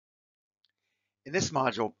In this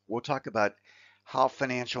module, we'll talk about how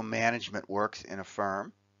financial management works in a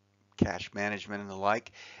firm, cash management and the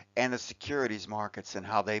like, and the securities markets and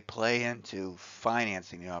how they play into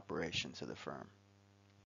financing the operations of the firm.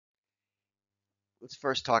 Let's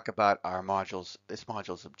first talk about this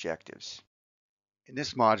module's objectives. In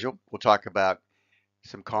this module, we'll talk about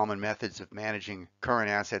some common methods of managing current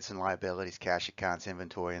assets and liabilities, cash accounts,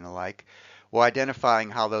 inventory, and the like, while identifying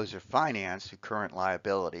how those are financed through current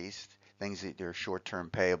liabilities, things that are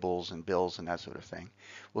short-term payables and bills and that sort of thing.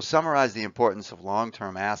 We'll summarize the importance of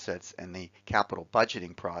long-term assets and the capital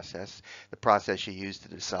budgeting process, the process you use to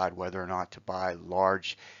decide whether or not to buy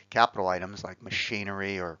large capital items like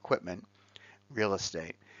machinery or equipment, real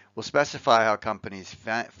estate. We'll specify how companies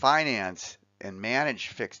finance and manage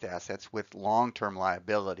fixed assets with long-term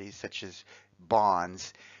liabilities, such as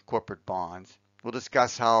bonds, corporate bonds. We'll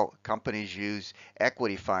discuss how companies use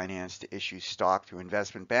equity finance to issue stock through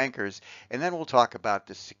investment bankers, and then we'll talk about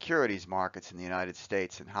the securities markets in the United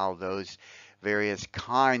States and how those various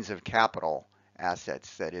kinds of capital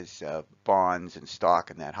assets, that is, bonds and stock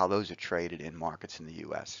and that, how those are traded in markets in the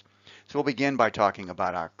U.S. So we'll begin by talking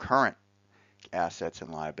about our current assets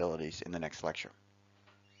and liabilities in the next lecture.